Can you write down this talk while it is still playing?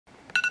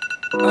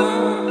Hello!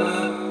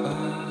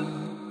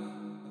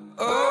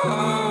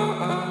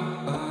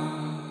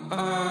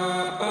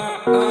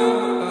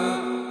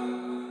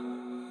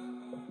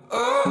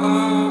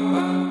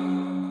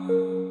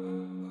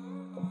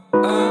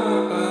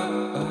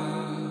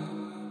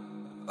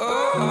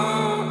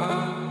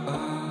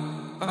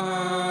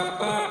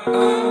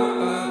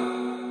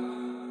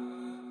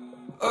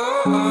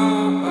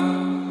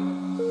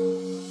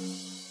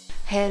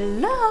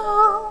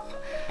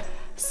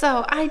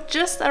 So I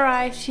just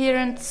arrived here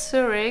in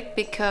Zurich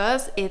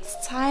because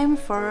it's time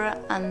for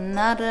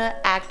another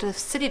active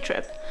city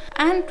trip.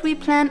 And we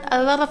planned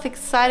a lot of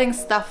exciting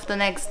stuff the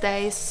next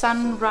day.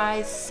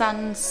 Sunrise,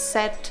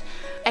 sunset,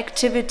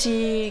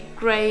 activity,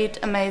 great,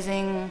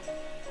 amazing,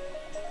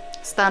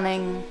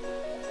 stunning,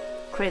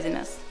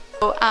 craziness.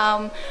 So,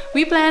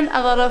 we planned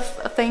a lot of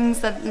things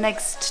the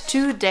next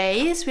 2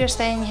 days. We are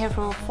staying here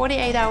for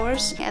 48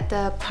 hours at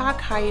the Park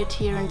Hyatt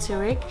here in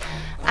Zurich,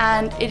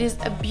 and it is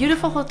a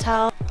beautiful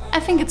hotel. I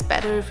think it's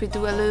better if we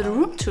do a little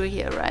room tour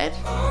here, right?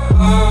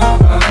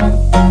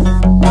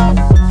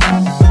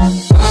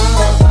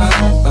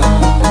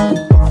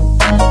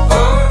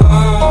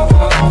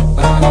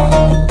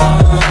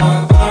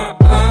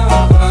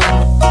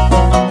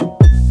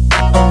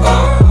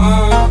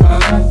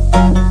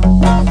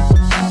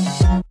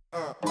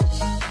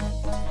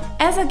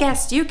 As a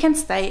guest, you can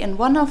stay in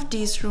one of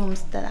these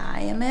rooms that I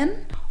am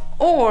in,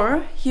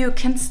 or you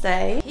can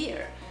stay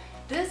here.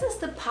 This is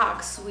the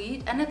Park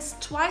Suite and it's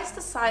twice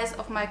the size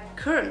of my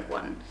current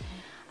one.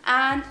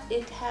 And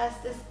it has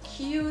this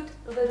cute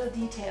little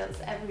details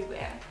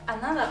everywhere.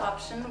 Another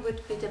option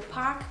would be the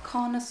Park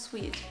Corner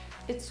Suite.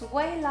 It's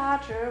way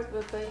larger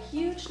with a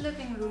huge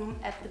living room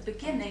at the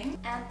beginning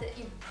and the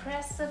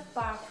impressive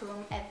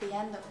bathroom at the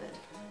end of it.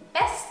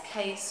 Best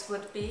case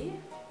would be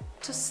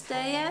to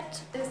stay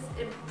at this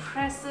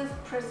impressive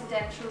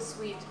presidential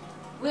suite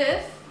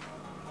with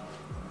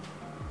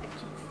a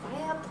cute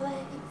fireplace.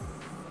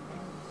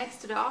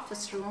 Next to the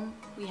office room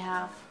we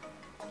have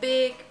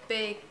big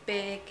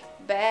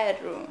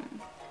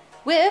bedroom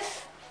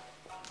with,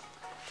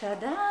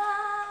 ta-da,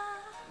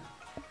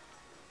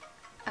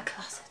 a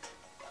closet.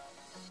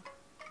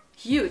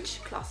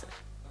 Huge closet.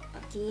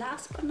 But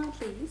last but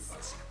not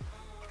least,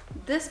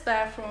 this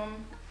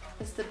bathroom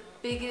is the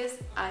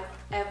biggest I've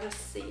ever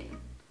seen.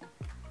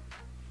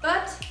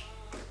 But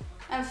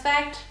in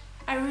fact,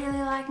 I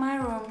really like my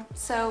room,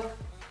 so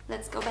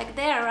let's go back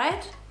there,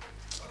 right?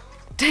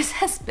 This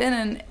has been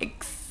an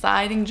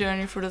exciting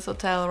journey for this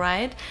hotel,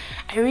 right?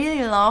 I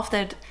really love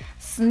that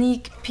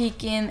sneak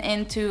peeking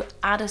into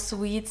other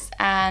suites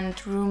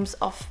and rooms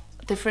of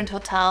different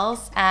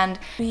hotels, and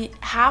we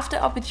have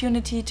the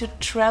opportunity to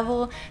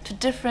travel to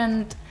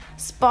different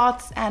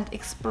spots and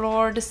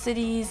explore the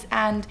cities,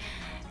 and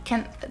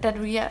that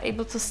we are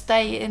able to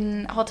stay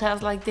in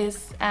hotels like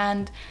this.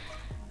 And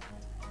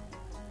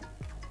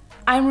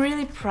I'm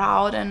really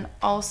proud and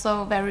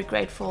also very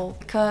grateful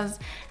because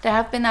there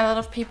have been a lot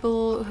of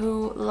people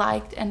who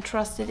liked and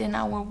trusted in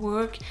our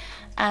work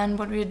and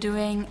what we're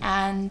doing,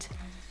 and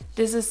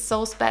this is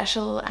so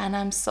special, and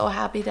I'm so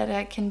happy that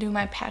I can do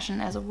my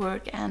passion as a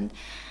work. And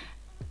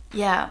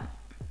yeah,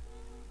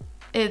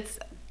 I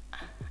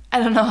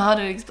don't know how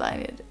to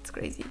explain it, it's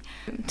crazy.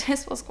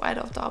 This was quite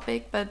off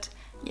topic, but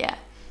yeah.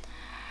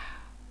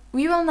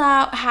 We will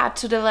now head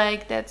to the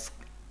lake that's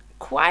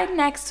quite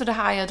next to the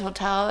Hyatt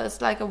Hotel.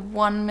 It's like a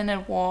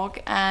 1-minute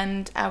walk,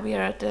 and we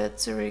are at the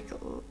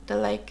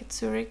lake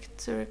Zurich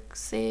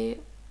See.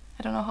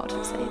 I don't know how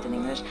to say it in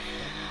English.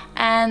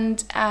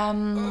 And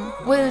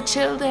we'll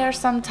chill there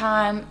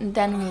sometime, and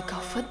then we'll go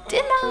for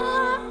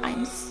dinner.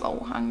 I'm so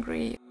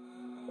hungry.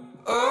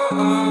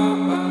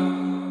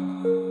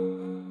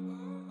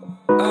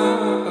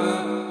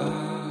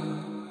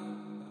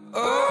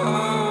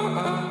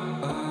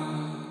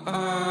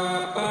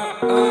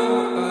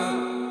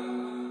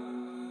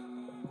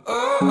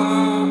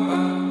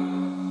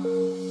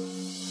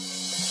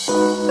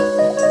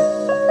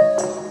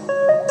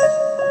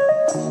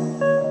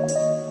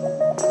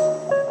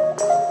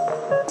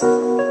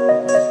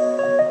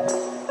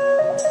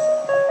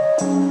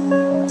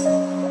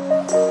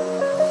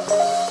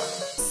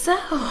 So,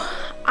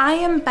 I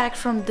am back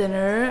from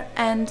dinner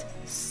and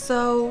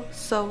so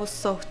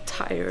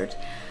tired.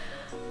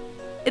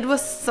 It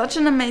was such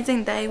an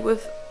amazing day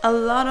with a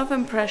lot of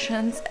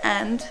impressions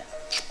and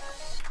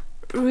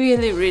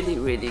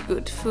really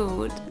good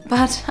food.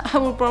 But I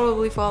will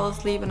probably fall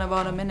asleep in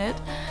about a minute.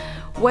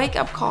 Wake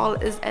up call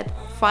is at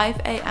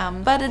 5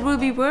 AM, but it will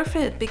be worth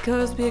it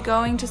because we're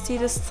going to see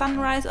the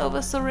sunrise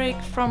over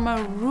Zurich from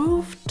a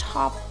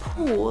rooftop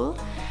pool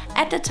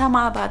at the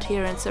Thermalbad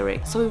here in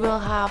Zurich. So we will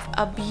have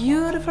a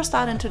beautiful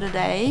start into the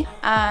day,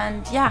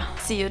 and yeah,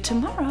 see you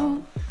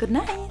tomorrow. Good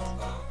night.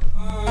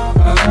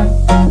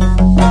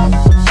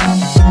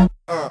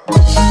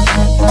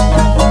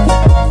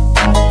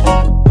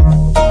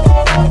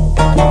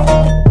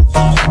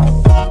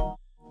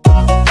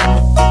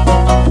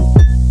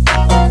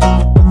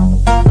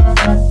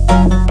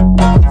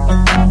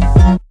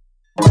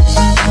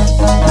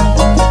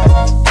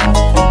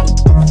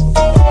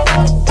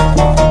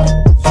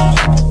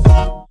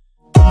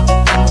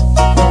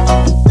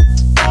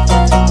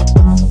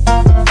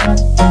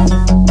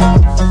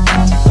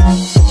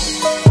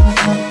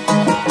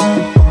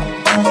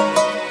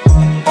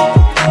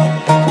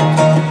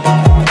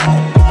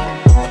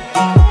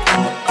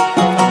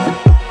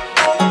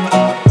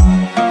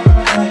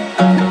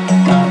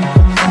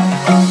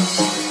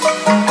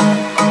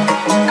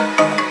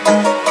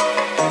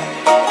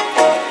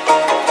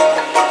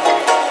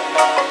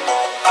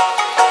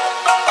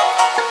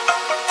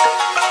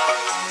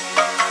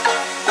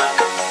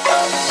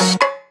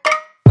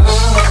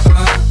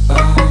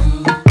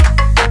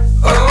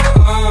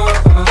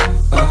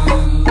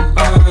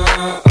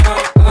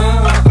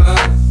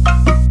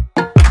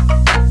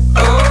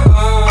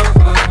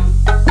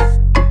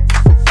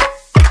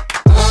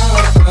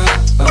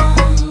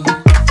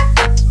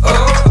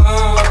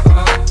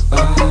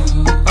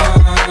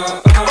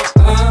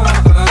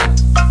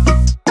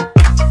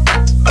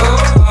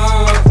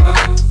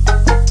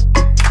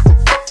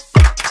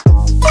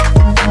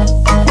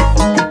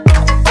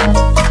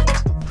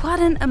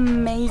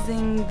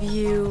 amazing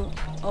view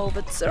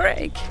over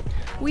Zurich.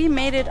 We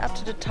made it up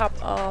to the top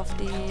of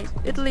the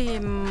Italy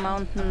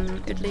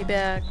mountain,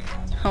 Berg,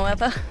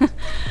 however.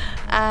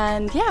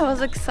 And yeah, it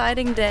was an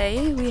exciting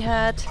day. We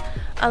had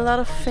a lot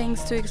of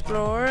things to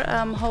explore,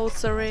 whole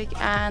Zurich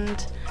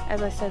and,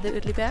 as I said,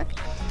 the Berg.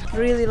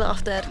 Really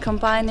loved it,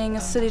 combining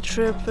a city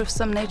trip with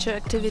some nature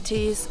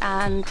activities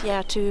and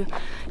yeah, to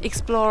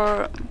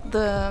explore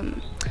the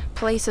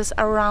places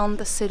around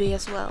the city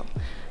as well.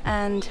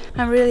 And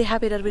I'm really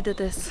happy that we did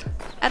this.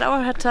 At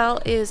our hotel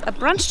is a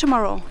brunch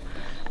tomorrow,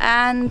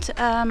 and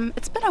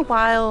it's been a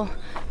while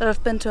that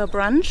I've been to a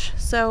brunch,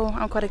 so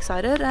I'm quite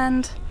excited,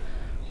 and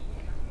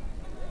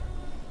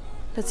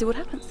let's see what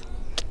happens.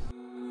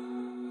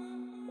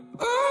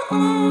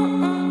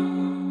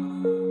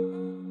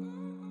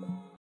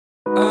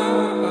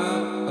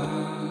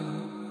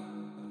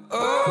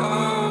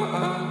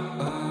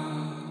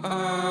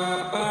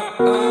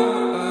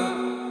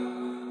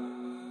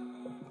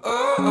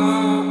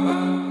 Oh